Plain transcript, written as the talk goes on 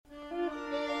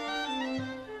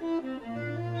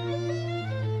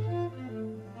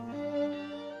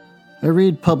I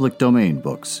read public domain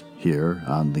books here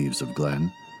on Leaves of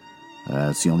Glen.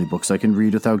 It's the only books I can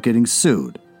read without getting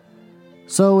sued.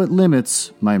 So it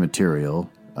limits my material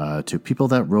to people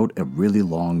that wrote a really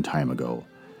long time ago.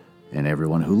 And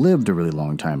everyone who lived a really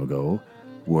long time ago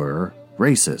were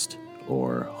racist,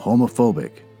 or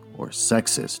homophobic, or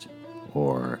sexist,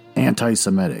 or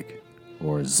anti-Semitic,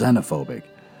 or xenophobic.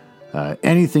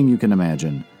 Anything you can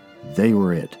imagine, they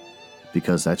were it.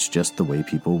 Because that's just the way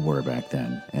people were back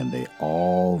then, and they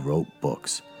all wrote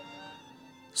books.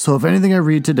 So if anything I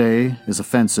read today is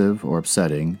offensive or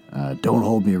upsetting, don't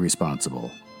hold me responsible.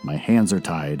 My hands are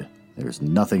tied. There's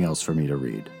nothing else for me to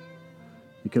read.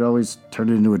 You could always turn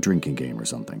it into a drinking game or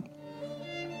something.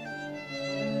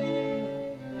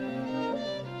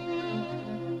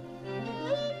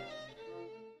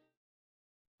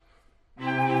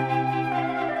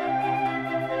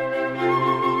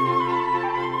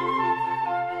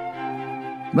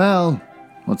 Well,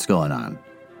 what's going on?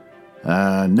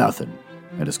 Nothing.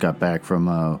 I just got back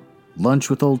from lunch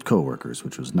with old coworkers,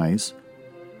 which was nice.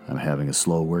 I'm having a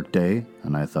slow work day,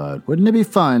 and I thought, wouldn't it be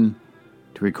fun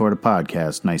to record a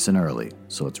podcast nice and early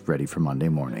so it's ready for Monday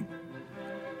morning?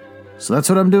 So that's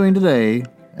what I'm doing today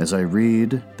as I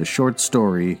read the short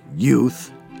story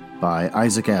Youth by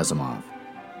Isaac Asimov.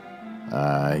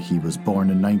 He was born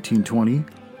in 1920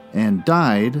 and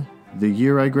died the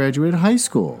year I graduated high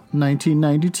school,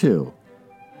 1992.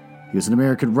 He was an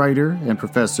American writer and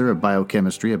professor of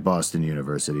biochemistry at Boston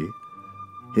University.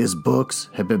 His books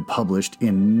have been published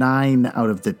in 9 out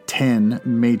of the 10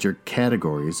 major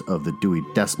categories of the Dewey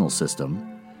Decimal System,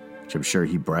 which I'm sure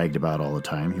he bragged about all the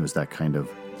time. He was that kind of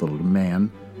little man.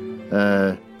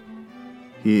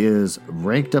 He is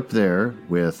ranked up there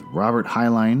with Robert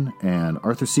Heinlein and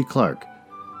Arthur C. Clarke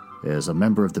as a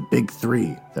member of the Big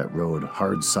Three that wrote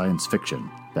hard science fiction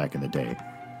back in the day.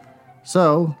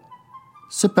 So,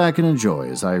 sit back and enjoy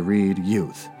as I read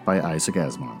Youth by Isaac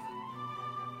Asimov.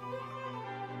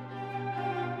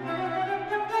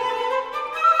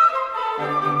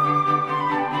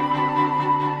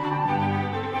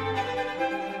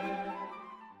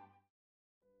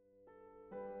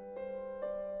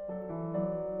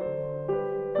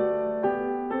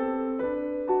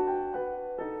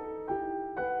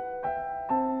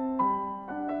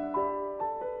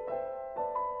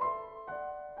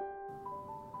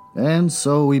 And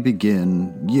so we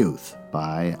begin Youth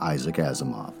by Isaac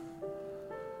Asimov.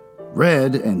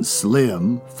 Red and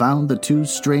Slim found the two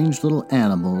strange little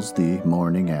animals the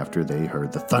morning after they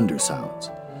heard the thunder sounds.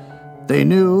 They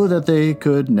knew that they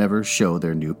could never show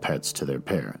their new pets to their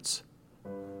parents.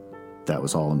 That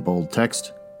was all in bold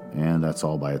text, and that's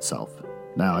all by itself.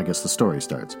 Now I guess the story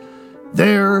starts.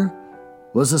 There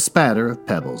was a spatter of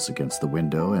pebbles against the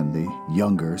window, and the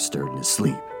younger stirred in his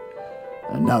sleep.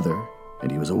 Another,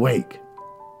 and he was awake.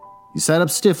 He sat up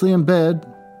stiffly in bed.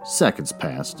 Seconds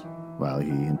passed while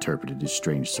he interpreted his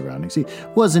strange surroundings. He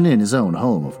wasn't in his own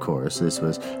home, of course. This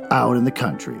was out in the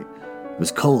country. It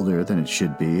was colder than it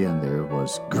should be, and there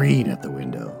was green at the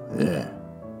window. Ugh.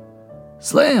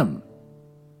 Slim!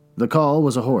 The call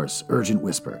was a hoarse, urgent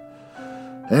whisper,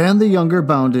 and the younger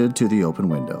bounded to the open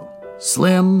window.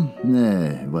 Slim?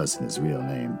 It wasn't his real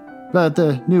name. But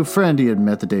the new friend he had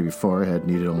met the day before had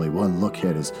needed only one look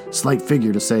at his slight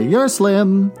figure to say, "You're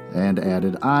Slim," and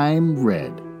added, "I'm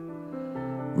Red."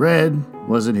 Red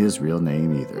wasn't his real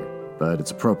name either, but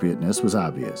its appropriateness was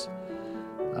obvious.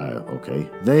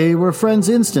 Okay. They were friends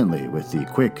instantly, with the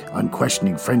quick,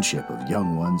 unquestioning friendship of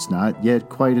young ones not yet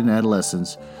quite in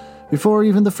adolescence, before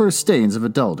even the first stains of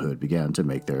adulthood began to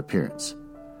make their appearance.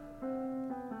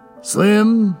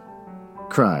 Slim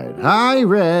cried, "Hi,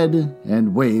 Red,"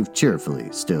 and waved cheerfully,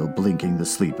 still blinking the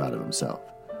sleep out of himself.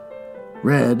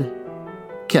 Red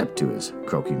kept to his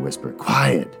croaking whisper,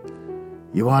 "Quiet!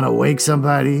 You want to wake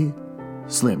somebody?"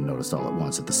 Slim noticed all at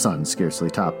once that the sun scarcely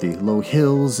topped the low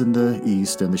hills in the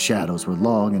east, and the shadows were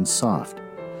long and soft,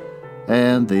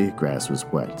 and the grass was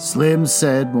wet. Slim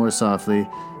said more softly,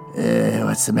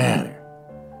 "What's the matter?"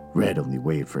 Red only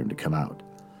waved for him to come out.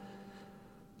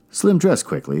 Slim dressed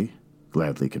quickly,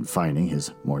 gladly confining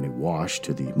his morning wash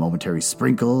to the momentary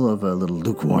sprinkle of a little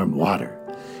lukewarm water.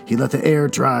 He let the air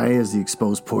dry as the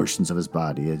exposed portions of his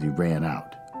body as he ran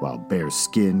out, while bare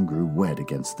skin grew wet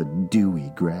against the dewy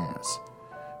grass.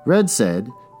 Red said,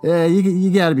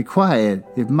 You gotta be quiet.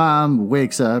 If Mom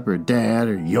wakes up, or Dad,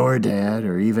 or your dad,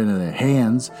 or even the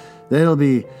hands, then it'll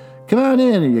be, 'Come on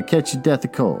in or you'll catch your death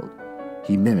of cold.'"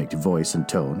 He mimicked voice and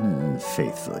tone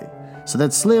faithfully, so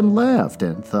that Slim laughed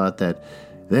and thought that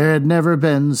there had never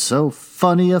been so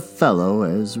funny a fellow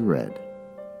as Red.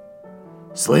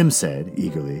 Slim said,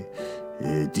 eagerly,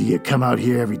 Do you come out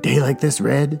here every day like this,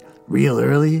 Red? Real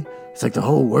early? It's like the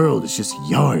whole world is just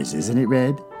yours, isn't it,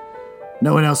 Red?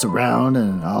 No one else around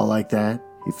and all like that?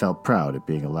 He felt proud at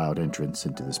being allowed entrance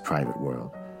into this private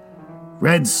world.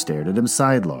 Red stared at him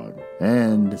sidelong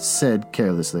and said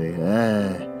carelessly,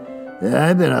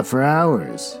 I've been up for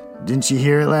hours. Didn't you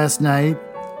hear it last night?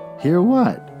 Hear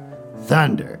what?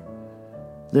 Thunder.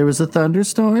 There was a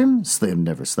thunderstorm? Slim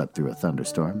never slept through a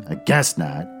thunderstorm. I guess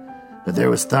not. But there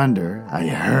was thunder. I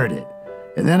heard it.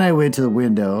 And then I went to the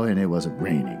window and it wasn't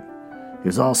raining. It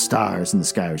was all stars and the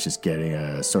sky was just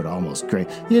getting sort of almost gray.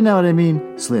 You know what I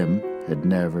mean? Slim had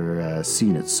never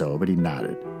seen it so, but he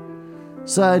nodded.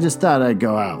 So I just thought I'd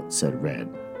go out, said Red.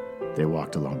 They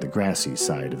walked along the grassy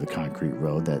side of the concrete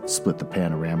road that split the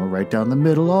panorama right down the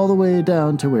middle all the way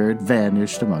down to where it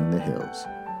vanished among the hills.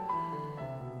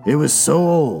 It was so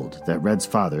old that Red's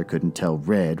father couldn't tell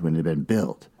Red when it had been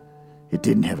built. It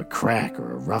didn't have a crack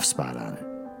or a rough spot on it.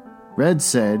 Red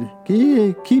said, Can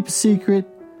you keep a secret?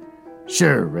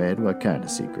 Sure, Red, what kind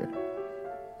of secret?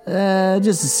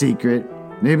 Just a secret.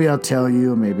 Maybe I'll tell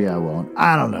you, maybe I won't.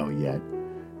 I don't know yet.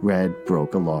 Red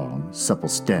broke a long, supple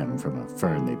stem from a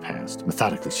fern they passed,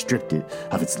 methodically stripped it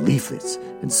of its leaflets,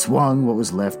 and swung what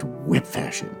was left whip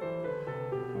fashion.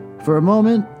 For a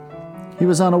moment, he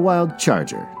was on a wild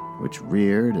charger, which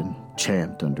reared and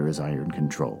champed under his iron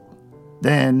control.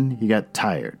 Then he got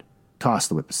tired, tossed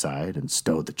the whip aside, and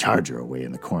stowed the charger away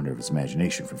in the corner of his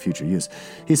imagination for future use.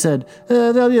 He said,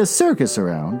 There'll be a circus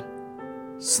around.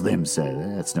 Slim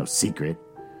said, That's no secret.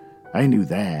 I knew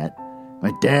that.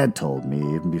 My dad told me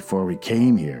even before we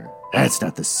came here. That's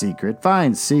not the secret.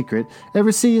 Fine secret.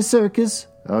 Ever see a circus?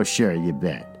 Oh, sure, you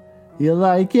bet. You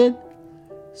like it?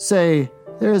 Say,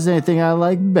 there isn't anything I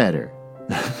like better.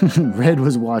 Red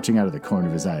was watching out of the corner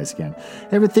of his eyes again.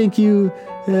 Ever think you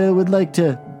would like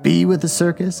to be with the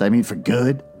circus? I mean, for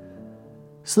good?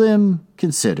 Slim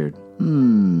considered.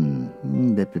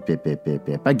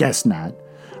 I guess not.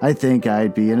 I think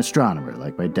I'd be an astronomer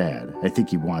like my dad. I think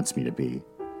he wants me to be.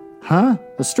 Huh?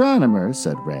 Astronomer,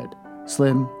 said Red.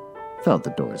 Slim felt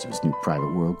the doors of his new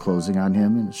private world closing on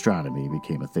him, and astronomy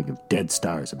became a thing of dead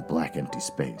stars and black empty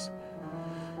space.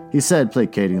 He said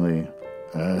placatingly,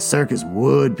 A circus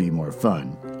would be more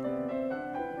fun.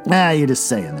 You're just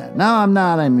saying that. No, I'm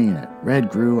not, I mean it. Red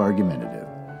grew argumentative.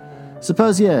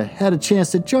 Suppose you had a chance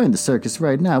to join the circus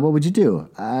right now, what would you do?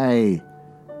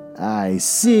 I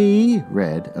see,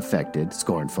 Red affected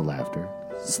scornful laughter.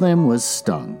 Slim was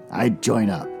stung. I'd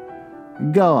join up.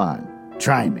 Go on,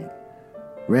 try me.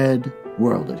 Red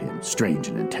whirled at him, strange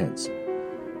and intense.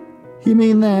 You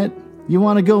mean that? You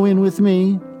want to go in with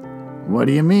me? What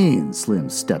do you mean? Slim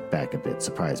stepped back a bit,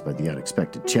 surprised by the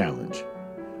unexpected challenge.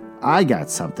 I got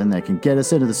something that can get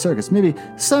us into the circus. Maybe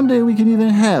someday we can even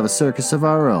have a circus of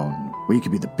our own. We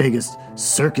could be the biggest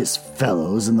circus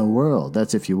fellows in the world.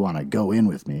 That's if you want to go in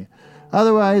with me.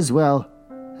 Otherwise, well,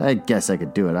 I guess I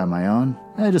could do it on my own.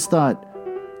 I just thought,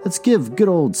 let's give good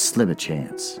old Slim a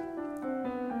chance.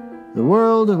 The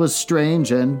world was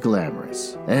strange and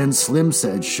glamorous, and Slim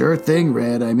said, Sure thing,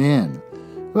 Red, I'm in.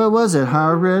 What was it,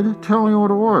 huh, Red? Tell me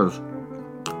what it was.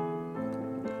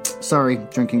 Sorry,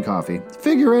 drinking coffee.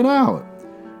 Figure it out.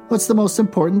 What's the most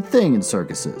important thing in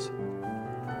circuses?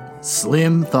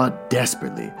 Slim thought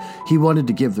desperately. He wanted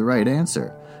to give the right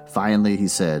answer. Finally, he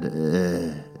said,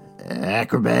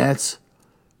 acrobats?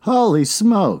 Holy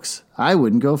smokes, I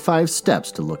wouldn't go 5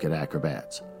 steps to look at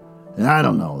acrobats. I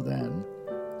don't know, then.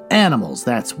 Animals,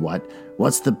 that's what.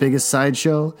 What's the biggest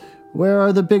sideshow? Where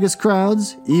are the biggest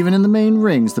crowds? Even in the main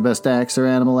rings, the best acts are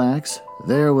animal acts.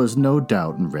 There was no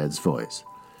doubt in Red's voice.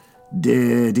 Do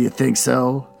you think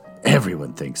so?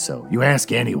 Everyone thinks so. You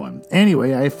ask anyone.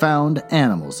 Anyway, I found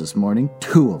animals this morning,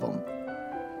 2 of them.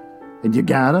 And you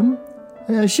got them?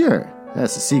 Sure.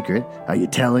 That's a secret. Are you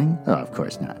telling? Oh, of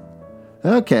course not.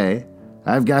 Okay.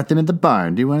 I've got them in the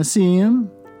barn. Do you want to see them?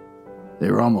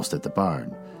 They were almost at the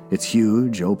barn. Its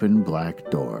huge, open, black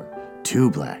door.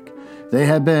 Too black. They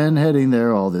had been heading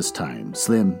there all this time.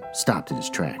 Slim stopped in his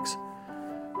tracks.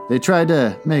 They tried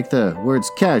to make the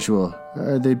words casual.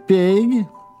 Are they big?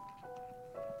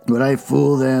 Would I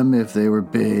fool them if they were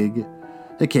big?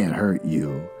 They can't hurt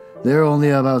you. They're only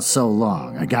about so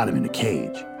long. I got them in a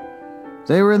cage.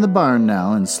 They were in the barn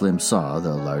now, and Slim saw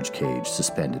the large cage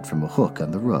suspended from a hook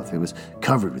on the roof. It was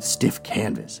covered with stiff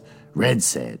canvas. Red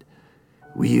said,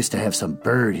 We used to have some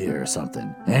bird here or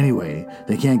something. Anyway,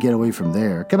 they can't get away from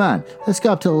there. Come on, let's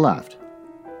go up to the loft.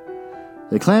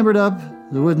 They clambered up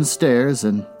the wooden stairs,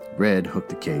 and Red hooked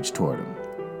the cage toward him.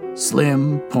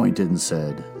 Slim pointed and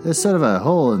said, There's sort of a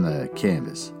hole in the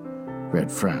canvas.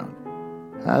 Red frowned.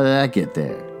 How did that get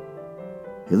there?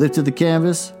 He lifted the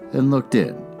canvas. and looked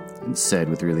in, and said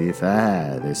with relief,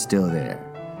 they're still there.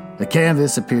 The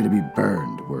canvas appeared to be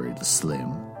burned, worried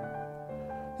Slim.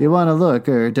 You want to look,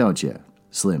 or don't you?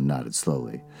 Slim nodded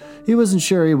slowly. He wasn't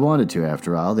sure he wanted to,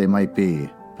 after all. They might be,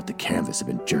 but the canvas had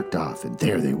been jerked off, and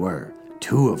there they were,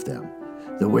 2 of them.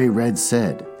 The way Red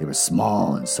said, they were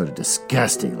small and sort of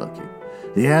disgusting looking.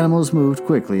 The animals moved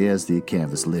quickly as the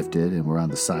canvas lifted and were on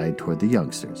the side toward the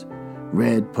youngsters.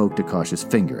 Red poked a cautious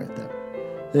finger at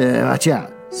them. Watch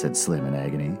out, said Slim in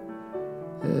agony.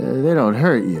 They don't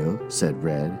hurt you, said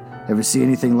Red. Ever see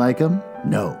anything like them?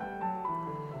 No.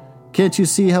 Can't you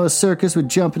see how a circus would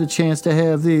jump at a chance to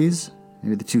have these?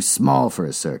 Maybe they're too small for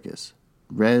a circus.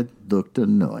 Red looked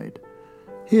annoyed.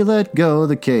 He let go of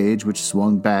the cage, which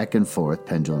swung back and forth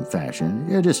pendulum fashion.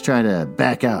 You're just trying to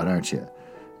back out, aren't you?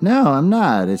 No, I'm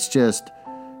not. It's just,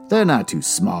 they're not too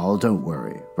small, don't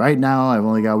worry. Right now, I've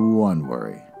only got one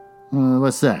worry.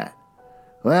 What's that?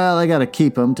 Well, I gotta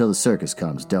keep them till the circus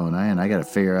comes, don't I? And I gotta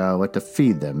figure out what to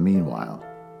feed them meanwhile.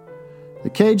 The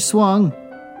cage swung,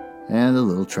 and the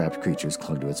little trapped creatures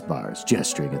clung to its bars,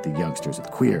 gesturing at the youngsters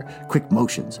with queer, quick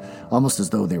motions, almost as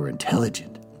though they were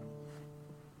intelligent.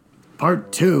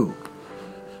 Part 2.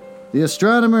 The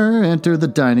astronomer entered the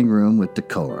dining room with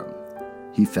decorum.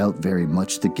 He felt very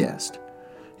much the guest.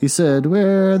 He said,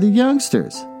 Where are the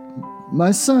youngsters?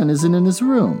 My son isn't in his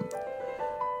room.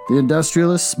 The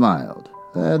industrialist smiled.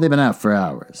 They've been out for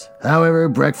hours. However,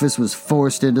 breakfast was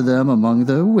forced into them among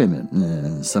the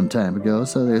women some time ago,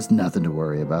 so there's nothing to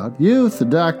worry about. Youth,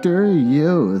 doctor,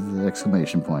 youth!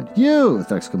 Exclamation point.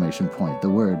 Youth! Exclamation point. The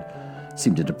word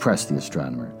seemed to depress the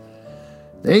astronomer.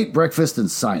 They ate breakfast in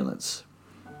silence.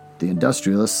 The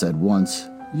industrialist said once,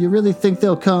 You really think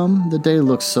they'll come? The day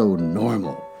looks so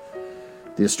normal.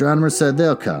 The astronomer said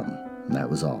they'll come, and that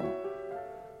was all.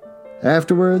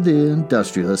 Afterward, the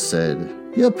industrialist said,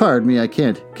 You'll pardon me, I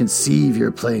can't conceive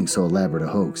you're playing so elaborate a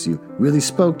hoax. You really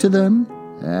spoke to them?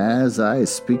 As I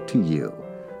speak to you.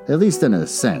 At least in a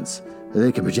sense,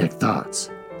 they can project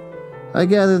thoughts. I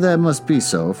gather that must be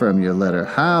so from your letter.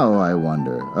 How, I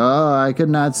wonder? Oh, I could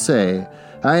not say.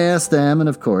 I asked them, and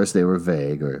of course they were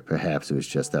vague, or perhaps it was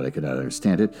just that I could not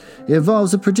understand it. It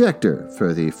involves a projector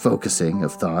for the focusing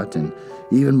of thought, and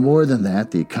even more than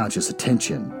that, the conscious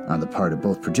attention on the part of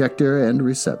both projector and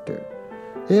receptor.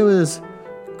 It was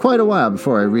quite a while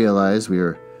before I realized we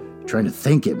were trying to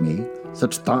think at me.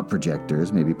 Such thought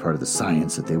projectors may be part of the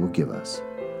science that they will give us.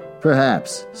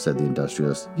 Perhaps, said the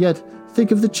industrialist, yet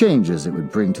think of the changes it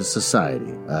would bring to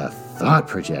society. A thought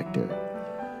projector.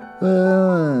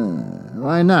 Well,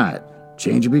 why not?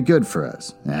 Change would be good for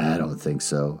us. I don't think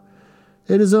so.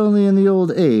 It is only in the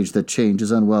old age that change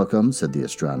is unwelcome, said the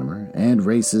astronomer, and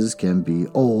races can be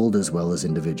old as well as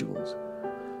individuals.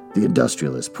 The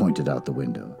industrialist pointed out the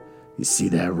window. You see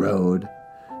that road?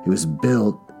 It was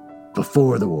built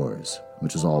before the wars,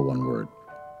 which is all one word.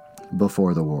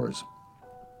 Before the wars.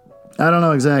 I don't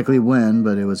know exactly when,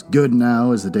 but it was good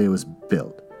now as the day it was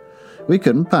built. We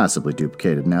couldn't possibly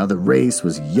duplicate it now. The race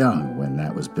was young when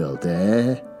that was built,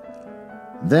 eh?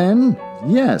 Then,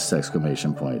 yes,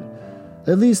 exclamation point.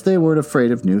 At least they weren't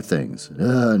afraid of new things.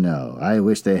 No, I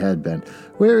wish they had been.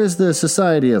 Where is the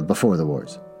society of before the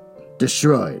wars?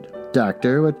 Destroyed.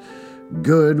 Doctor, what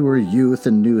good were youth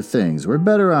and new things? We're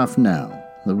better off now.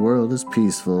 The world is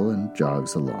peaceful and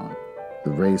jogs along.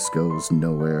 The race goes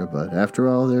nowhere, but after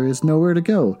all, there is nowhere to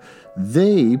go.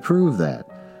 They prove that.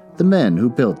 The men who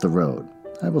built the road.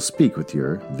 I will speak with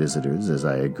your visitors, as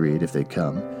I agreed, if they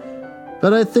come.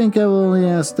 But I think I will only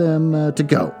ask them to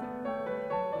go.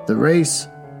 The race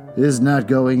is not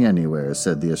going anywhere,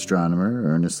 said the astronomer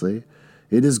earnestly.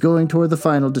 It is going toward the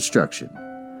final destruction.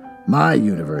 My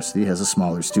university has a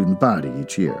smaller student body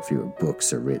each year. Fewer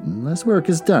books are written, less work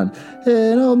is done.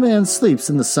 An old man sleeps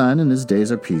in the sun, and his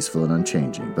days are peaceful and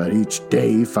unchanging. But each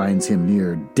day finds him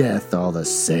near death all the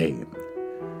same.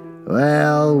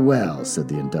 Well, said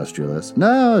the industrialist.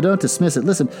 No, don't dismiss it.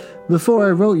 Listen, before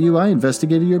I wrote you, I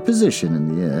investigated your position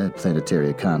in the planetary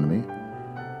economy.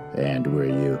 And were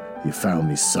you found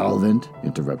me solvent?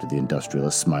 Interrupted the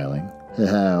industrialist, smiling.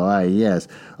 Oh, yes.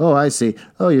 Oh, I see.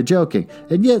 Oh, you're joking.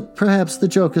 And yet, perhaps the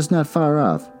joke is not far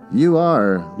off. You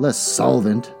are less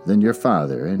solvent than your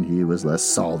father, and he was less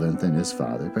solvent than his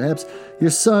father. Perhaps your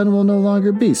son will no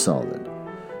longer be solvent.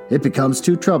 It becomes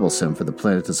too troublesome for the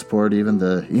planet to support even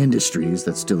the industries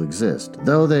that still exist,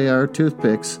 though they are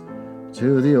toothpicks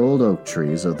to the old oak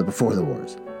trees of the before the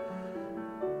wars.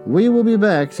 We will be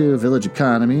back to village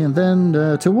economy, and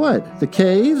then to what? The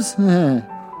caves?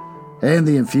 And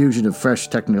the infusion of fresh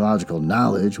technological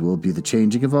knowledge will be the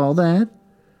changing of all that?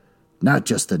 not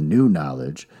just the new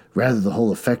knowledge, rather the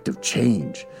whole effect of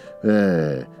change,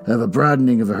 of a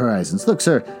broadening of the horizons. Look,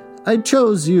 sir, I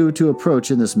chose you to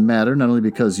approach in this matter not only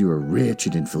because you were rich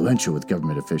and influential with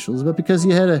government officials, but because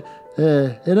you had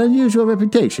an unusual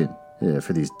reputation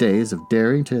for these days of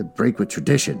daring to break with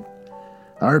tradition.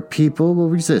 Our people will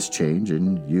resist change,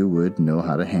 and you would know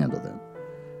how to handle them.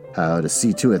 How to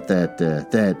see to it that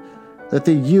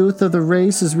the youth of the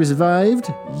race is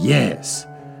revived? Yes.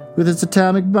 With its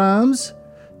atomic bombs?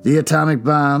 The atomic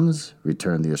bombs,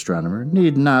 returned the astronomer,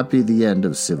 need not be the end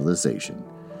of civilization.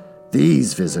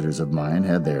 These visitors of mine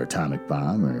had their atomic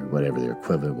bomb, or whatever their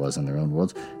equivalent was in their own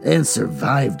worlds, and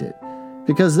survived it.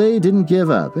 Because they didn't give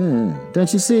up.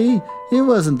 Don't you see? It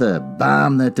wasn't the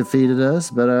bomb that defeated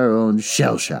us, but our own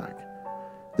shell shock.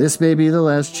 This may be the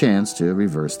last chance to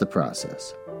reverse the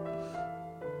process.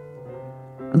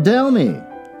 Tell me,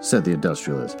 said the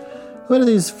industrialist, when do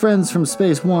these friends from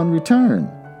Space One return?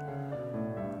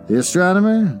 The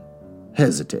astronomer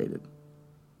hesitated.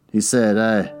 He said,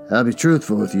 I'll be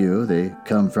truthful with you. They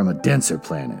come from a denser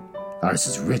planet. Ours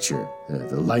is richer,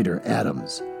 the lighter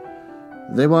atoms.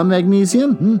 They want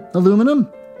magnesium? Aluminum?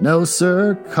 No,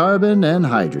 sir, carbon and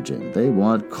hydrogen. They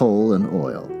want coal and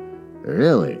oil.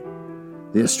 Really?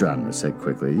 The astronomer said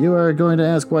quickly, you are going to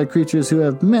ask why creatures who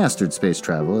have mastered space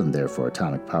travel, and therefore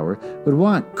atomic power, would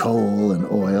want coal and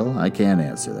oil? I can't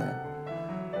answer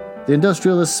that. The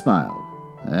industrialist smiled.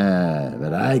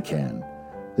 But I can.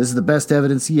 This is the best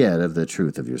evidence yet of the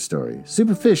truth of your story.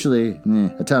 Superficially,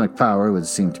 atomic power would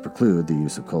seem to preclude the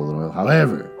use of coal and oil.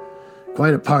 However,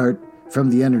 quite apart from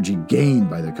the energy gained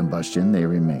by their combustion, they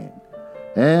remain,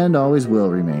 and always will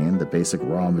remain, the basic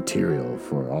raw material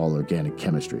for all organic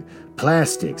chemistry.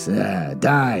 Plastics,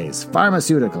 dyes,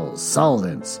 pharmaceuticals,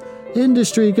 solvents.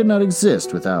 Industry could not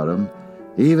exist without them,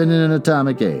 even in an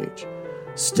atomic age.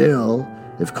 Still,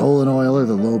 if coal and oil are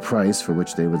the low price for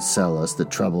which they would sell us the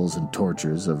troubles and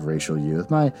tortures of racial youth,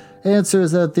 my answer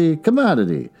is that the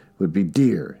commodity would be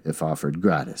dear if offered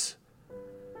gratis.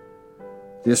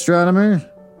 The astronomer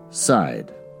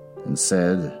sighed and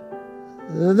said,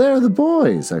 there are the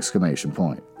boys! !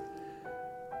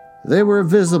 They were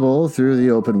visible through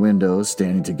the open windows,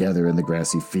 standing together in the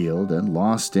grassy field and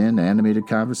lost in animated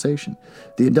conversation.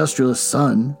 The industrialist's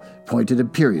son pointed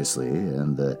imperiously,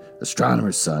 and the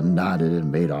astronomer's son nodded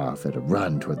and made off at a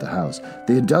run toward the house.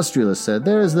 The industrialist said,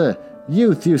 there is the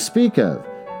youth you speak of.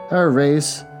 Our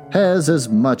race has as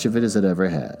much of it as it ever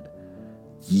had.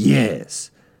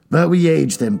 Yes, but we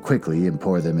age them quickly and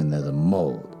pour them into the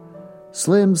mold.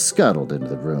 Slim scuttled into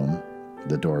the room,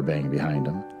 the door banged behind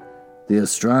him. The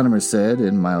astronomer said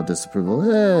in mild disapproval,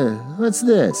 what's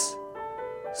this?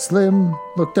 Slim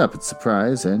looked up in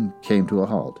surprise and came to a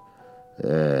halt.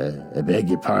 I beg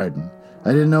your pardon.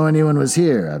 I didn't know anyone was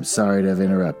here. I'm sorry to have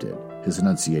interrupted. His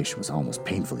enunciation was almost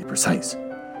painfully precise.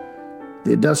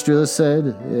 The industrialist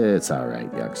said, it's all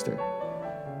right, youngster.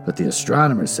 But the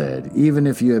astronomer said, even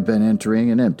if you had been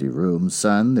entering an empty room,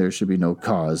 son, there should be no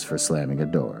cause for slamming a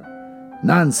door.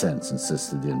 Nonsense,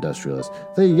 insisted the industrialist.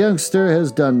 The youngster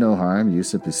has done no harm. You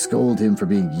simply scold him for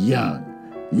being young.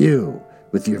 You,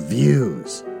 with your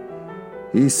views.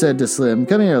 He said to Slim,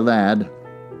 come here, lad.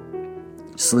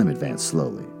 Slim advanced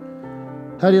slowly.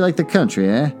 How do you like the country,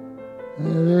 eh?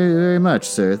 Very, very much,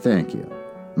 sir, thank you.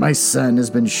 My son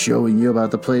has been showing you about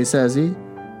the place, has he?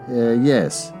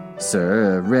 Yes,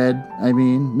 sir. Red, I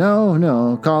mean.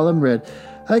 No, call him Red.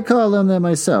 I call him that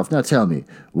myself. Now tell me,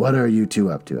 what are you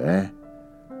two up to, eh?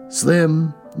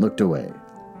 Slim looked away.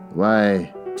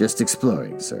 Why, just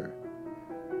exploring, sir.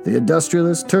 The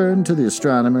industrialist turned to the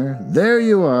astronomer. There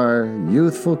you are,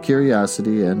 youthful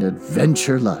curiosity and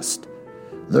adventure lust.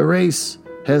 The race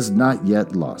has not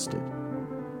yet lost it.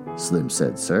 Slim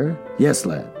said, sir. Yes,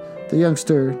 lad. The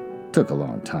youngster took a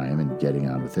long time in getting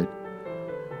on with it.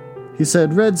 He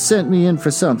said, Red sent me in for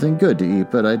something good to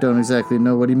eat, but I don't exactly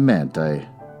know what he meant. I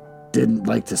didn't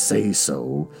like to say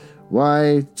so.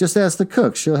 Why, just ask the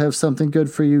cook. She'll have something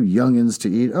good for you youngins to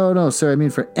eat. Oh, no, sir, I mean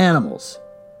for animals.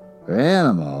 For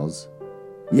animals?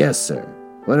 Yes, sir.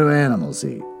 What do animals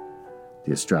eat?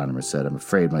 The astronomer said, I'm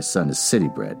afraid my son is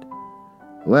city-bred.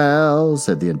 Well,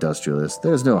 said the industrialist,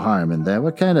 there's no harm in that.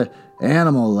 What kind of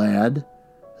animal, lad?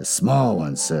 A small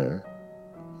one, sir.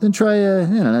 Then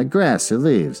try grass or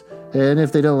leaves. And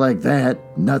if they don't like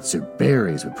that, nuts or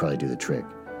berries would probably do the trick.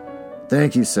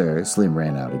 Thank you, sir. Slim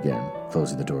ran out again,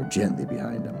 closing the door gently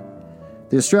behind him.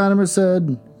 The astronomer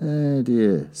said, do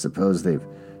you suppose they've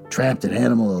trapped an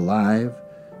animal alive?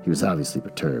 He was obviously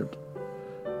perturbed.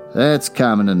 That's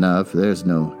common enough. There's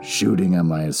no shooting on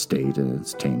my estate, and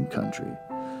it's tame country,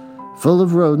 full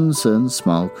of rodents and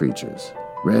small creatures.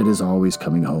 Red is always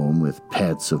coming home with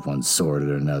pets of one sort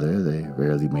or another. They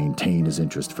rarely maintain his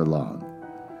interest for long.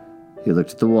 He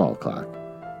looked at the wall clock.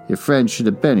 Your friends should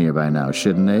have been here by now,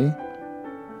 shouldn't they?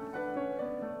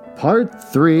 Part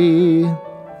 3.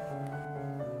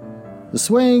 The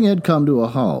swaying had come to a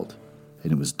halt,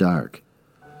 and it was dark.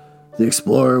 The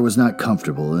explorer was not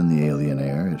comfortable in the alien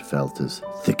air. It felt as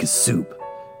thick as soup,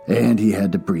 and he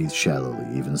had to breathe shallowly,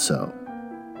 even so.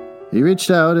 He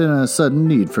reached out in a sudden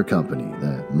need for company.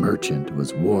 The merchant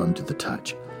was warm to the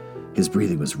touch. His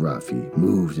breathing was rough. He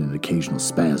moved in an occasional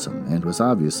spasm and was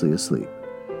obviously asleep.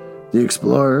 The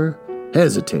explorer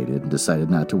hesitated and decided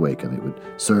not to wake him. It would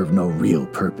serve no real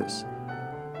purpose.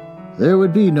 There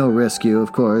would be no rescue,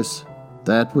 of course.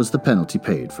 That was the penalty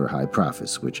paid for high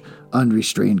profits, which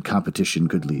unrestrained competition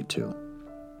could lead to.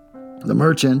 The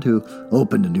merchant who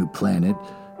opened a new planet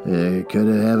could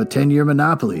have a 10-year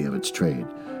monopoly of its trade,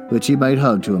 which he might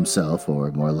hug to himself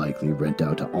or more likely rent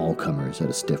out to all comers at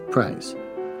a stiff price.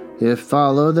 It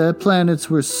followed that planets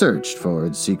were searched for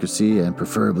in secrecy and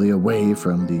preferably away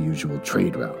from the usual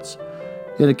trade routes.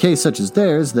 In a case such as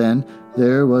theirs, then,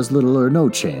 there was little or no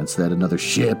chance that another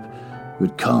ship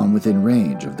would come within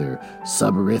range of their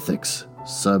subetherics.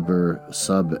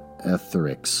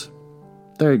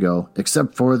 There you go,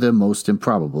 except for the most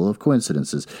improbable of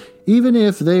coincidences. Even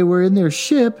if they were in their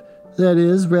ship, that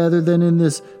is, rather than in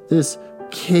this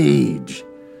cage.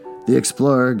 The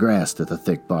explorer grasped at the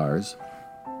thick bars.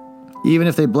 Even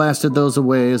if they blasted those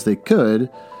away as they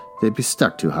could, they'd be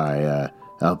stuck too high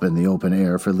up in the open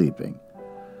air for leaping.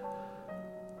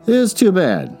 It was too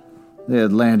bad. They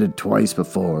had landed twice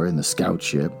before in the scout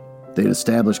ship. They had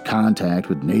established contact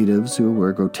with natives who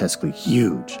were grotesquely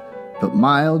huge, but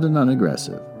mild and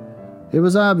unaggressive. It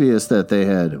was obvious that they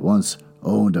had once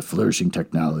owned a flourishing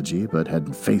technology, but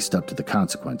hadn't faced up to the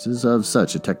consequences of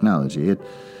such a technology. It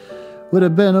would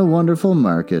have been a wonderful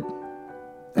market.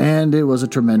 And it was a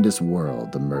tremendous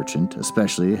world. The merchant,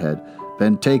 especially, had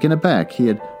been taken aback. He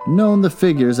had known the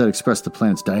figures that expressed the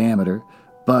planet's diameter,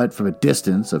 but from a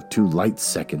distance of 2 light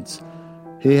seconds,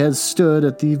 he had stood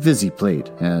at the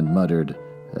visiplate and muttered,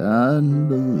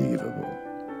 "Unbelievable."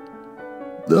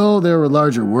 Though there were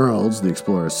larger worlds, the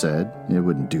explorer said. It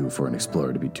wouldn't do for an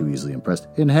explorer to be too easily impressed.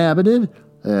 Inhabited?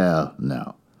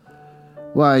 No.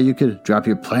 Why, you could drop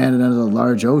your planet into the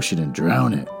large ocean and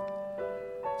drown it.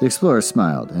 The explorer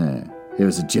smiled. It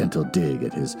was a gentle dig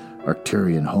at his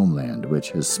Arcturian homeland,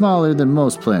 which is smaller than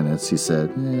most planets, he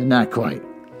said. Not quite.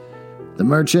 The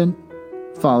merchant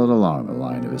followed along the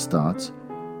line of his thoughts.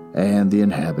 And the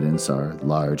inhabitants are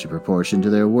large in proportion to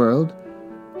their world.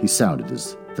 He sounded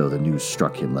as though the news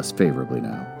struck him less favorably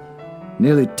now.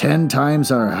 Nearly 10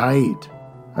 times our height.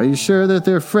 Are you sure that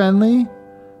they're friendly?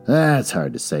 That's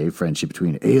hard to say. Friendship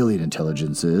between alien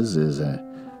intelligences is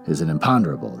an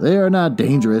imponderable. They are not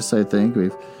dangerous, I think.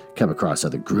 We've come across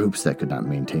other groups that could not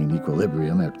maintain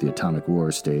equilibrium after the atomic war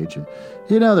stage.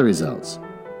 You know the results.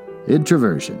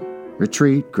 Introversion,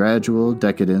 retreat, gradual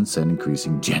decadence, and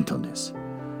increasing gentleness.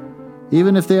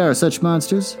 Even if they are such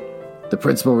monsters, the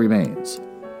principle remains.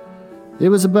 It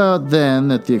was about then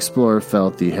that the explorer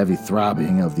felt the heavy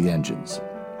throbbing of the engines.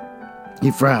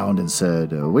 He frowned and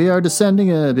said, "We are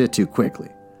descending a bit too quickly."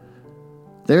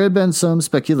 There had been some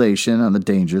speculation on the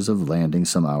dangers of landing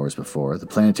some hours before. The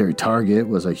planetary target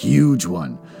was a huge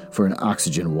one for an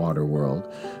oxygen water world,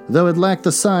 though it lacked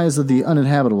the size of the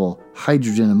uninhabitable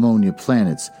hydrogen ammonia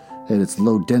planets, and its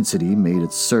low density made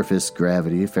its surface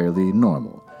gravity fairly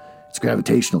normal. Its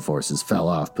gravitational forces fell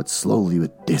off, but slowly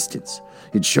with distance.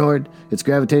 In short, its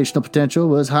gravitational potential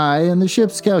was high, and the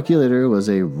ship's calculator was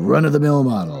a run-of-the-mill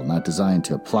model, not designed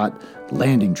to plot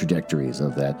landing trajectories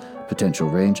of that potential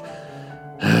range.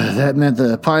 That meant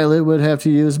the pilot would have to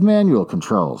use manual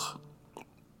controls.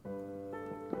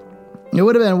 It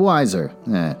would have been wiser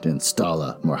to install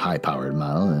a more high-powered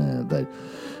model, but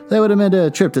that would have meant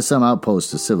a trip to some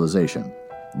outpost of civilization.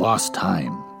 Lost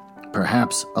time.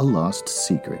 Perhaps a lost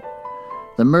secret.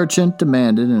 The merchant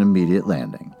demanded an immediate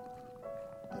landing.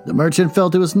 The merchant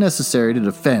felt it was necessary to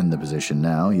defend the position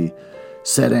now. He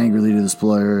said angrily to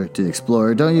the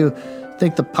explorer, "Don't you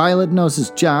think the pilot knows his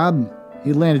job?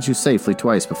 He landed you safely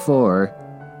twice before."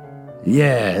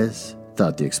 "Yes,"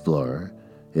 thought the explorer,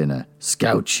 "in a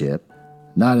scout ship,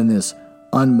 not in this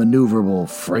unmaneuverable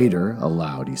freighter."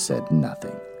 Aloud, he said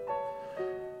nothing.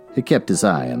 He kept his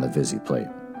eye on the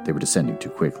visiplate. They were descending too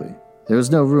quickly. There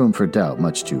was no room for doubt,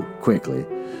 much too quickly.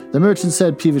 The merchant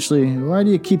said peevishly, "Why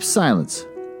do you keep silence?"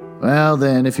 "Well,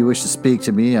 then, if you wish to speak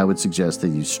to me, I would suggest that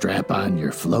you strap on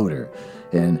your floater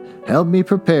and help me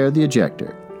prepare the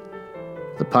ejector."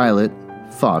 The pilot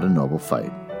fought a noble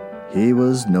fight. He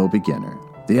was no beginner.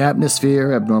 The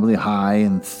atmosphere, abnormally high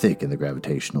and thick in the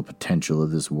gravitational potential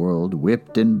of this world,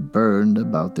 whipped and burned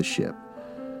about the ship.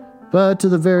 But to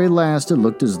the very last, it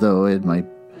looked as though it might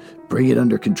bring it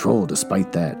under control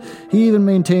despite that. He even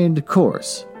maintained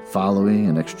course, following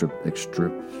an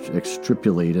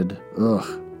extrapolated,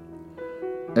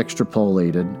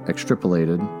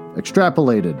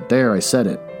 there, I said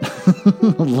it,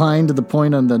 line to the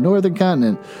point on the northern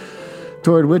continent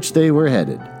toward which they were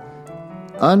headed.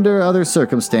 Under other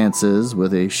circumstances,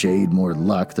 with a shade more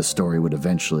luck, the story would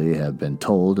eventually have been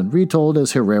told and retold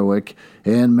as heroic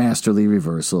and masterly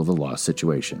reversal of a lost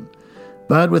situation.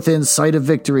 But within sight of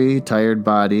victory, tired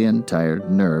body and tired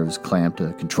nerves clamped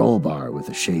a control bar with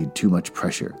a shade too much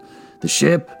pressure. The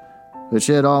ship, which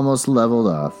had almost leveled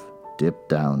off, dipped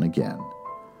down again.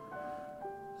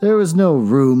 There was no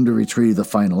room to retrieve the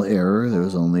final error. There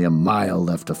was only a mile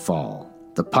left to fall.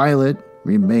 The pilot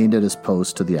remained at his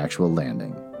post to the actual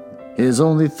landing. His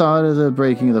only thought of the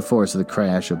breaking of the force of the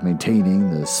crash of maintaining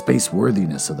the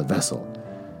space-worthiness of the vessel.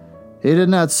 He did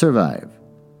not survive.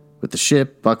 With the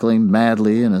ship buckling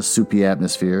madly in a soupy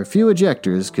atmosphere, few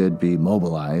ejectors could be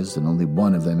mobilized and only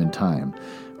one of them in time.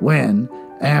 When,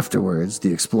 afterwards,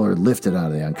 the explorer lifted out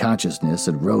of the unconsciousness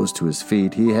and rose to his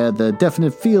feet, he had the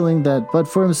definite feeling that but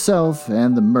for himself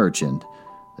and the merchant,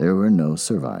 there were no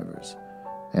survivors.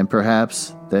 And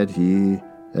perhaps that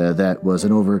was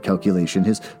an overcalculation.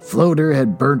 His floater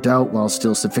had burnt out while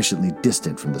still sufficiently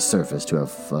distant from the surface to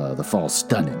have the fall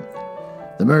stunning.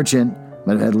 The merchant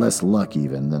might have had less luck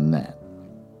even than that.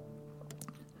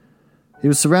 He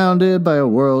was surrounded by a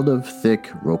world of thick,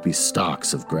 ropey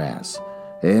stalks of grass,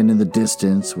 and in the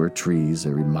distance were trees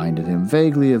that reminded him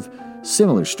vaguely of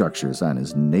similar structures on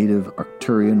his native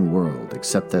Arcturian world,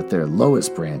 except that their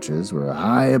lowest branches were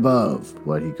high above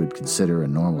what he could consider a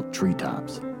normal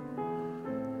treetops.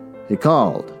 He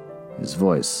called, his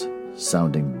voice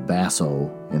sounding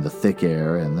basso in the thick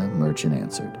air, and the merchant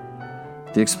answered.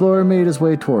 The explorer made his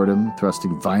way toward him,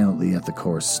 thrusting violently at the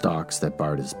coarse stalks that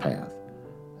barred his path.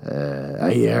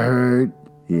 Are you hurt?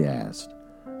 He asked.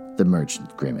 The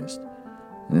merchant grimaced.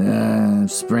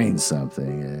 I've sprained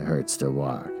something. It hurts to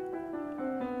walk.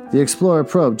 The explorer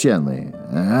probed gently.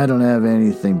 I don't have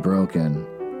anything broken.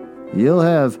 You'll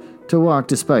have to walk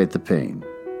despite the pain.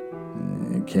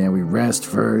 Can't we rest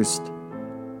first?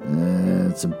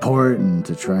 It's important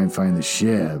to try and find the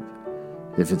ship.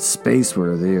 If it's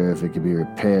space-worthy or if it can be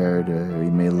repaired, we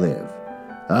may live.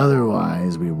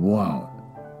 Otherwise, we won't.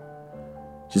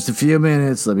 Just a few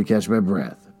minutes, let me catch my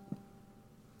breath.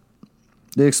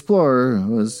 The explorer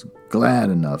was glad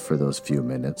enough for those few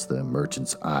minutes. The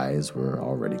merchant's eyes were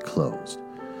already closed.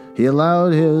 He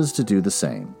allowed his to do the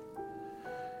same.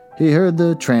 He heard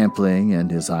the trampling, and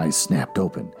his eyes snapped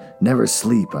open. Never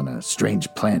sleep on a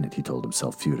strange planet, he told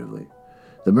himself futilely.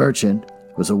 The merchant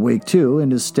was awake too,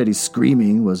 and his steady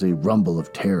screaming was a rumble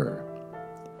of terror.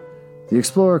 The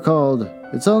explorer called,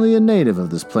 It's only a native of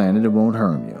this planet, it won't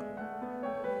harm you.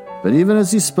 But even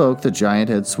as he spoke, the giant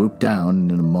had swooped down,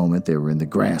 and in a moment they were in the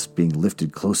grasp, being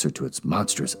lifted closer to its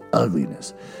monstrous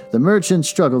ugliness. The merchant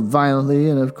struggled violently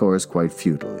and, of course, quite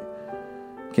futilely.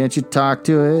 Can't you talk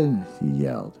to it? He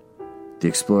yelled. The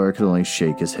explorer could only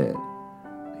shake his head.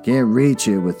 I can't reach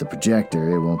it with the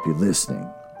projector, it won't be listening.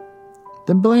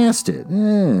 Then blast it.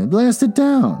 Blast it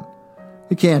down.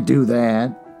 You can't do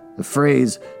that. The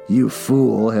phrase, you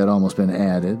fool, had almost been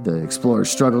added. The explorer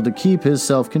struggled to keep his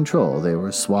self-control. They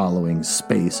were swallowing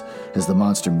space as the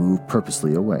monster moved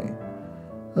purposely away.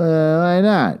 Why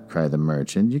not? Cried the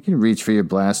merchant. You can reach for your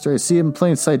blaster. I see it in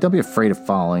plain sight. Don't be afraid of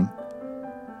falling.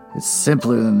 It's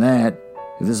simpler than that.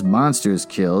 If this monster is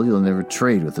killed, you'll never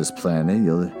trade with this planet.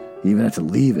 You'll even have to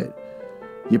leave it.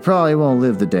 You probably won't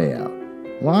live the day out.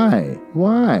 Why?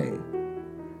 Why?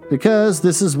 Because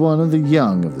this is one of the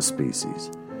young of the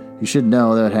species. You should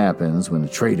know that happens when a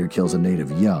trader kills a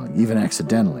native young, even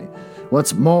accidentally.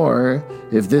 What's more,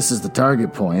 if this is the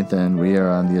target point, then we are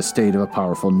on the estate of a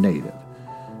powerful native.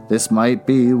 This might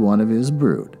be one of his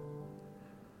brood.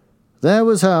 That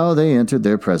was how they entered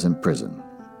their present prison.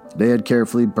 They had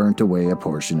carefully burnt away a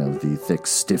portion of the thick,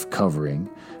 stiff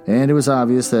covering, and it was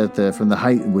obvious that from the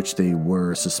height in which they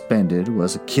were suspended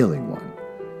was a killing one.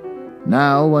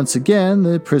 Now, once again,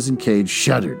 the prison cage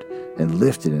shuddered and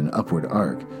lifted in an upward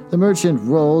arc. The merchant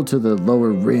rolled to the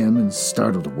lower rim and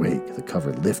startled awake. The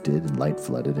cover lifted and light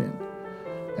flooded in.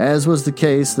 As was the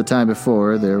case the time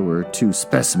before, there were two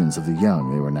specimens of the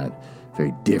young. They were not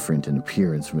very different in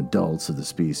appearance from adults of the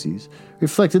species,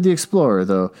 reflected the explorer,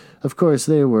 though, of course,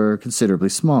 they were considerably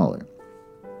smaller.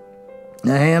 A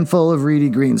handful of reedy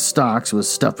green stalks was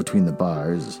stuffed between the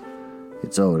bars.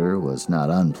 Its odor was not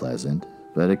unpleasant,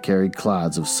 but it carried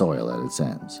clods of soil at its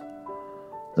ends.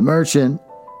 The merchant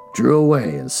drew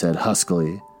away and said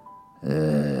huskily,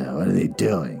 What are they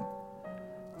doing?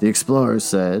 The explorer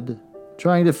said,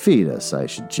 Trying to feed us, I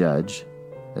should judge.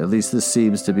 At least this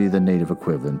seems to be the native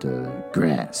equivalent of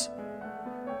grass.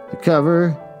 The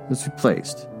cover was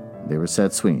replaced. They were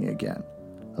set swinging again,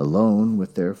 alone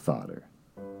with their fodder.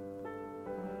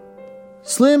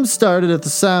 Slim started at the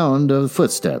sound of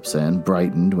footsteps and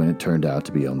brightened when it turned out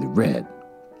to be only Red.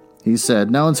 He said,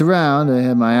 No one's around. I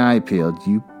have my eye peeled.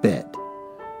 You bet.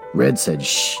 Red said,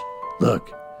 Shh.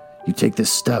 Look, you take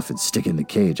this stuff and stick it in the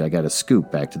cage. I got a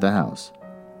scoop back to the house.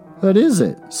 What is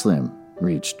it? Slim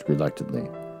reached reluctantly.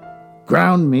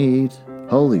 Ground meat.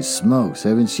 Holy smokes,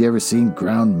 haven't you ever seen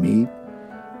ground meat?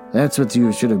 That's what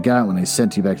you should have got when I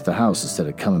sent you back to the house instead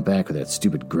of coming back with that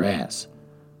stupid grass.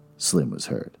 Slim was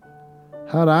hurt.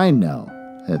 How'd I know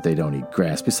that they don't eat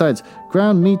grass? Besides,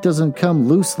 ground meat doesn't come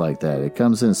loose like that. It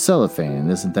comes in cellophane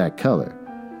and isn't that color.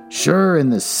 Sure, in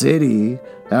the city.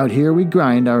 Out here we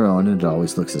grind our own and it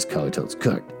always looks this color till it's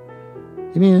cooked.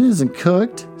 You mean it isn't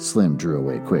cooked? Slim drew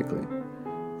away quickly.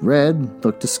 Red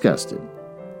looked disgusted.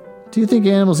 Do you think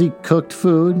animals eat cooked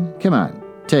food? Come on,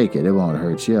 take it. It won't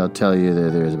hurt you. I'll tell you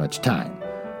there isn't much time.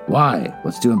 Why?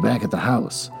 What's doing back at the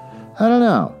house? I don't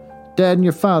know. Dad and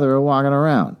your father are walking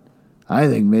around. I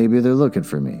think maybe they're looking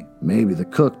for me. Maybe the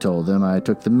cook told them I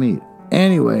took the meat.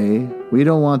 Anyway, we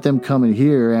don't want them coming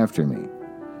here after me.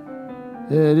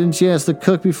 Didn't you ask the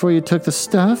cook before you took the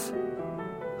stuff?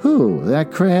 Who?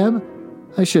 That crab?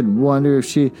 I should wonder if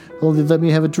she only let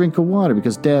me have a drink of water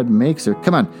because Dad makes her.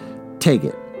 Come on, take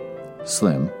it.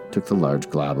 Slim took the large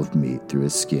glob of meat through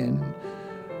his skin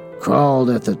and crawled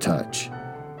at the touch.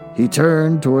 He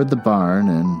turned toward the barn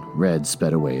and Red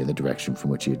sped away in the direction from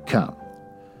which he had come.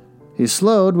 He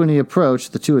slowed when he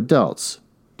approached the two adults,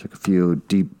 took a few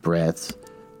deep breaths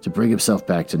to bring himself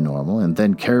back to normal, and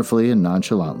then carefully and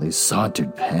nonchalantly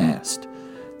sauntered past.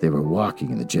 They were walking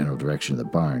in the general direction of the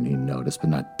barn, he noticed, but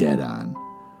not dead on.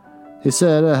 He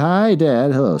said, Hi,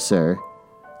 Dad. Hello, sir.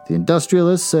 The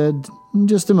industrialist said,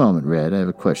 Just a moment, Red. I have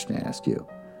a question to ask you.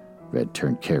 Red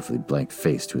turned carefully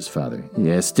blank-faced to his father.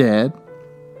 Yes, Dad?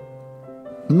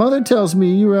 Mother tells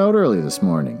me you were out early this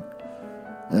morning.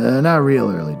 Not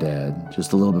real early, Dad.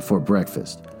 Just a little before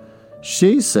breakfast.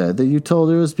 She said that you told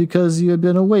her it was because you had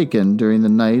been awakened during the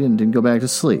night and didn't go back to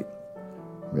sleep.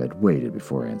 Red waited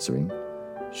before answering.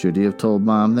 Should he have told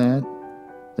Mom that?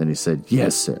 Then he said,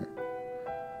 Yes, sir.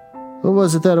 What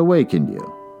was it that awakened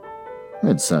you?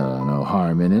 Red saw no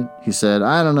harm in it. He said,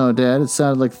 I don't know, Dad. It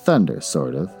sounded like thunder,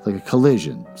 sort of. Like a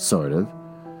collision, sort of.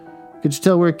 Could you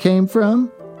tell where it came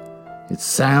from? It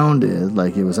sounded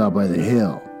like it was out by the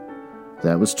hill.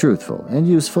 That was truthful and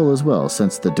useful as well,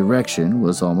 since the direction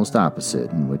was almost opposite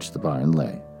in which the barn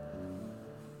lay.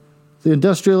 The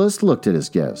industrialist looked at his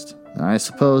guest. I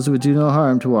suppose it would do no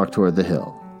harm to walk toward the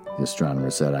hill. The astronomer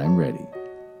said, I'm ready.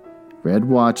 Red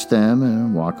watched them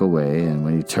and walk away, and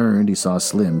when he turned, he saw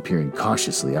Slim peering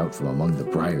cautiously out from among the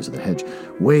briars of the hedge.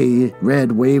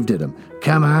 Red waved at him.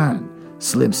 Come on.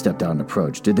 Slim stepped out and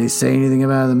approached. Did they say anything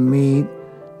about the meat?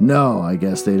 No, I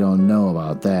guess they don't know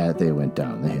about that. They went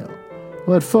down the hill.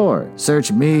 What for?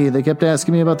 Search me. They kept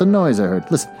asking me about the noise I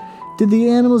heard. Listen, did the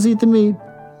animals eat the meat?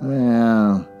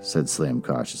 Well, said Slim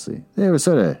cautiously. They were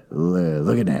sort of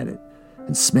looking at it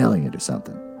and smelling it or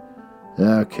something.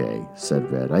 Okay,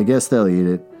 said Red. I guess they'll eat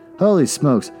it. Holy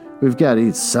smokes, we've got to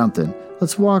eat something.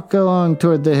 Let's walk along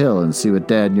toward the hill and see what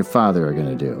Dad and your father are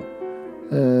going to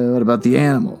do. What about the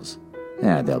animals?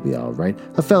 They'll be all right.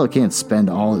 A fellow can't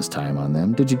spend all his time on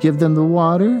them. Did you give them the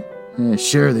water?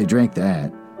 Sure, they drank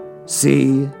that.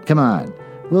 See? Come on.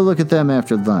 We'll look at them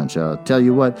after lunch. I'll tell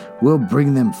you what, we'll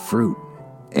bring them fruit.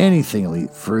 Anything will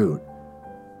eat fruit.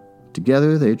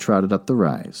 Together they trotted up the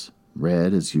rise,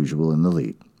 Red as usual in the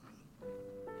lead.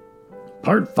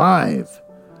 Part 5.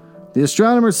 The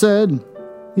astronomer said,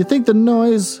 You think the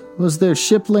noise was their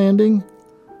ship landing?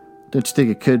 Don't you think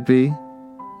it could be?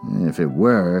 If it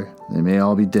were, they may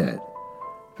all be dead.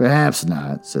 Perhaps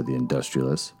not, said the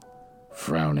industrialist,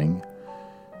 frowning.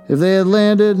 If they had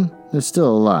landed, they're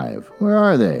still alive. Where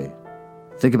are they?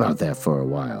 Think about that for a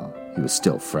while. He was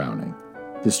still frowning.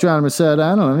 The astronomer said,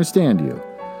 I don't understand you.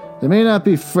 They may not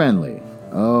be friendly.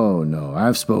 Oh, no,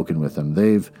 I've spoken with them.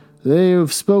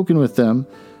 They've spoken with them.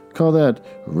 Call that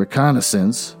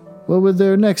reconnaissance. What would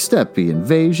their next step be?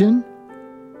 Invasion?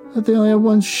 But they only have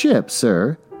one ship,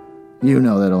 sir. You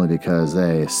know that only because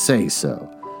they say so.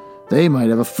 They might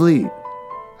have a fleet.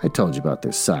 I told you about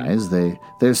their size.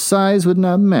 Their size would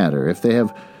not matter if they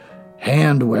have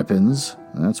hand weapons,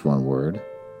 that's one word,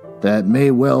 that may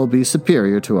well be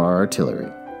superior to our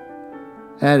artillery.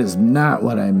 That is not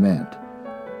what I meant.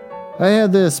 I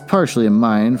had this partially in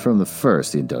mind from the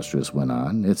first, the industrialist went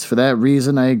on. It's for that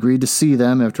reason I agreed to see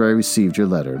them after I received your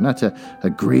letter, not to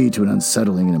agree to an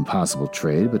unsettling and impossible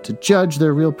trade, but to judge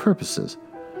their real purposes.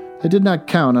 I did not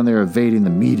count on their evading the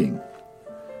meeting.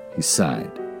 He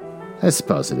sighed. I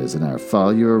suppose it isn't our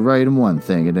fault. You are right in one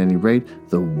thing, at any rate.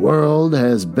 The world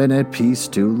has been at peace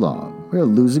too long. We are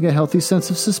losing a healthy sense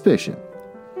of suspicion.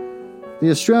 The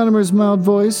astronomer's mild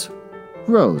voice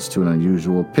rose to an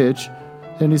unusual pitch,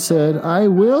 and he said, I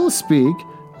will speak.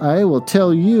 I will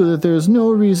tell you that there is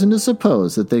no reason to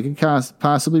suppose that they could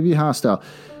possibly be hostile.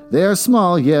 They are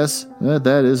small, yes, but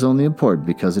that is only important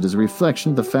because it is a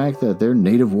reflection of the fact that their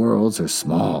native worlds are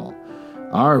small.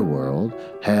 Our world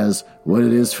has what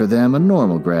it is for them a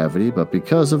normal gravity, but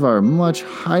because of our much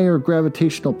higher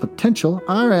gravitational potential,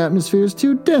 our atmosphere is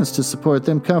too dense to support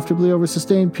them comfortably over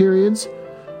sustained periods.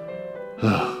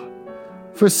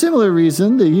 For a similar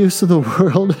reason, the use of the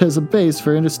world as a base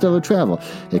for interstellar travel,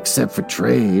 except for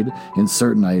trade in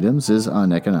certain items, is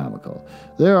uneconomical.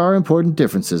 There are important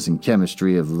differences in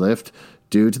chemistry of lift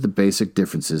due to the basic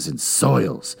differences in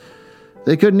soils.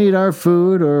 They couldn't eat our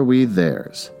food or we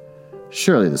theirs.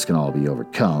 Surely this can all be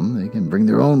overcome. They can bring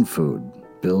their own food,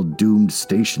 build doomed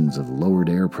stations of lowered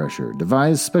air pressure,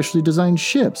 devise specially designed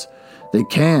ships. They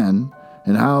can,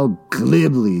 and how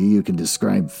glibly you can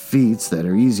describe feats that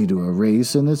are easy to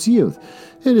erase in its youth.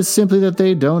 It is simply that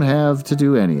they don't have to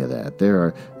do any of that. There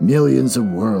are millions of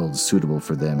worlds suitable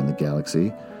for them in the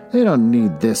galaxy. They don't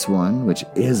need this one, which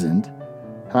isn't.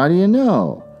 How do you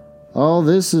know? All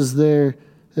this is their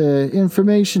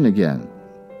information again.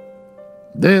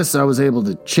 This I was able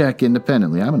to check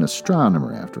independently. I'm an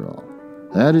astronomer, after all.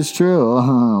 That is true.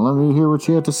 Let me hear what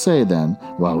you have to say, then,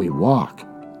 while we walk.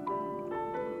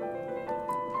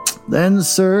 Then,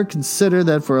 sir, consider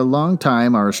that for a long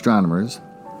time our astronomers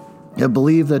have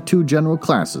believed that two general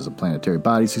classes of planetary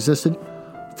bodies existed.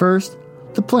 First,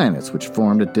 the planets, which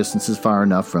formed at distances far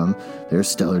enough from their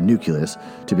stellar nucleus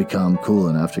to become cool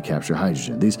enough to capture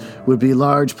hydrogen. These would be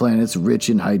large planets rich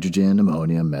in hydrogen,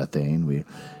 ammonia, methane. We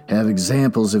have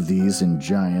examples of these in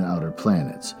giant outer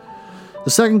planets. The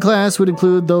second class would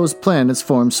include those planets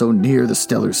formed so near the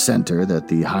stellar center that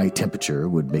the high temperature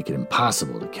would make it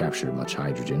impossible to capture much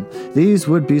hydrogen. These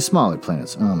would be smaller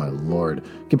planets. Oh, my lord.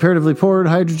 Comparatively poorer in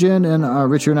hydrogen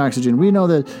and richer in oxygen. We know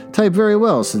that type very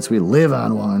well since we live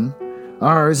on one.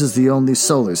 Ours is the only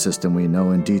solar system we know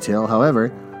in detail.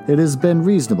 However, it has been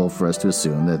reasonable for us to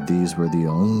assume that these were the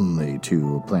only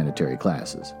two planetary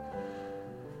classes.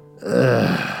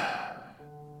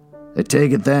 I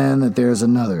take it then that there's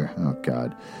another. Oh,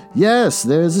 God. Yes,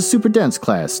 there's a superdense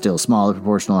class, still smaller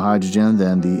proportional hydrogen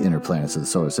than the inner planets of the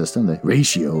solar system. The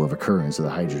ratio of occurrence of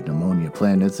the hydrogen-ammonia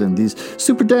planets and these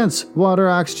superdense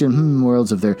water-oxygen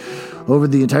worlds of their over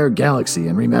the entire galaxy.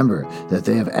 And remember that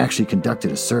they have actually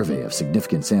conducted a survey of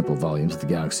significant sample volumes of the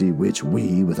galaxy, which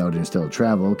we, without interstellar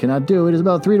travel, cannot do. It is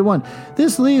about 3 to 1.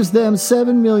 This leaves them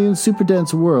 7 million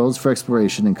superdense worlds for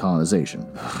exploration and colonization.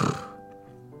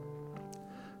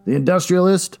 The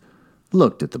industrialist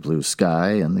looked at the blue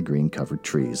sky and the green-covered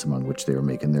trees among which they were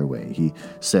making their way. He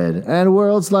said, and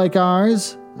worlds like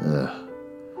ours? The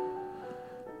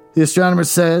astronomer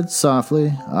said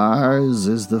softly, ours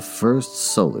is the first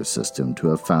solar system to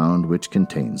have found which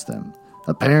contains them.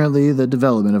 Apparently, the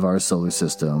development of our solar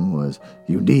system was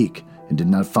unique and did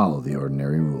not follow the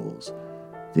ordinary rules.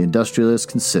 The industrialist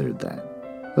considered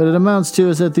that. What it amounts to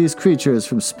is that these creatures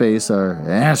from space are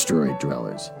asteroid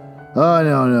dwellers. Oh,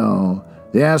 no.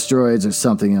 The asteroids are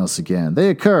something else again. They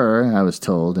occur, I was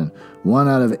told, in 1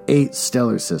 out of 8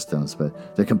 stellar systems,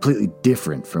 but they're completely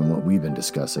different from what we've been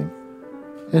discussing.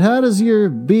 And how does your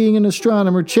being an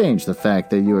astronomer change the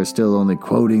fact that you are still only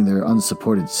quoting their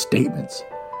unsupported statements?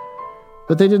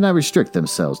 But they did not restrict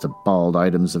themselves to bald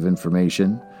items of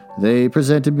information. They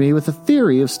presented me with a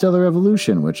theory of stellar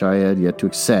evolution, which I had yet to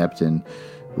accept, and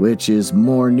which is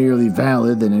more nearly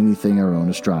valid than anything our own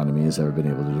astronomy has ever been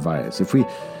able to devise. If we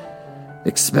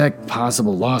expect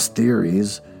possible lost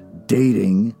theories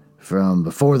dating from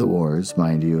before the wars,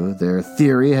 mind you, their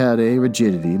theory had a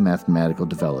rigidity, mathematical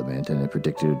development, and it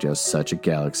predicted just such a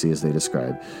galaxy as they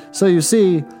described. So you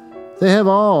see, they have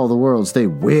all the worlds they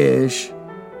wish.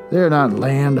 They're not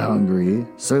land hungry,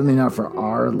 certainly not for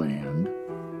our land.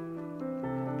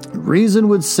 Reason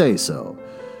would say so.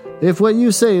 If what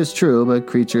you say is true, but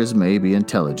creatures may be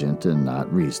intelligent and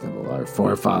not reasonable. Our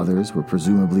forefathers were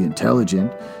presumably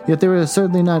intelligent, yet they were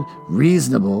certainly not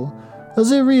reasonable.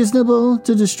 Was it reasonable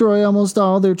to destroy almost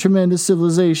all their tremendous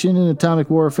civilization in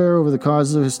atomic warfare over the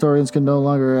causes historians can no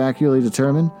longer accurately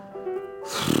determine?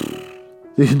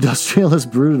 The The industrialists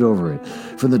brooded over it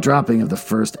from the dropping of the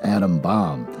first atom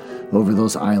bomb. Over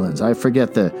those islands, I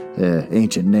forget the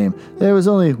ancient name, there was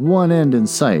only one end in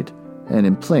sight, and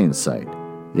in plain sight.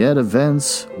 Yet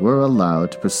events were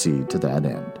allowed to proceed to that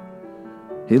end.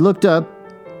 He looked up,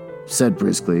 said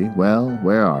briskly, "Well,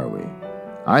 where are we?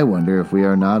 I wonder if we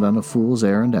are not on a fool's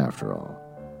errand after all."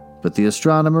 But the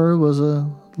astronomer was a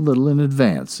little in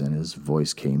advance, and his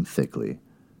voice came thickly.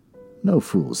 "No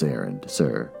fool's errand,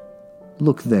 sir.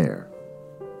 Look there."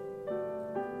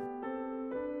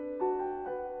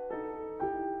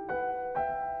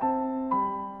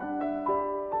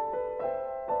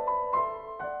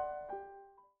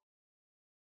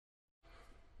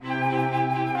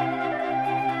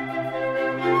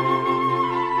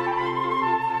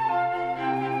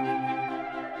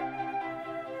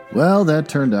 Well, that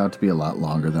turned out to be a lot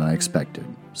longer than I expected,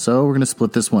 so we're going to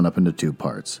split this one up into 2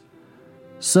 parts.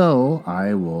 So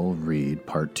I will read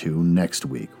part 2 next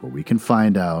week, where we can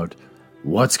find out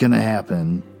what's going to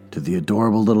happen to the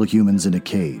adorable little humans in a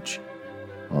cage,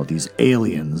 while these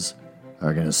aliens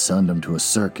are going to send them to a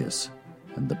circus,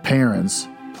 and the parents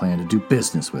plan to do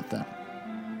business with them.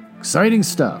 Exciting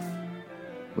stuff,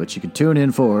 which you can tune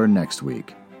in for next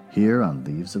week, here on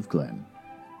Leaves of Glen.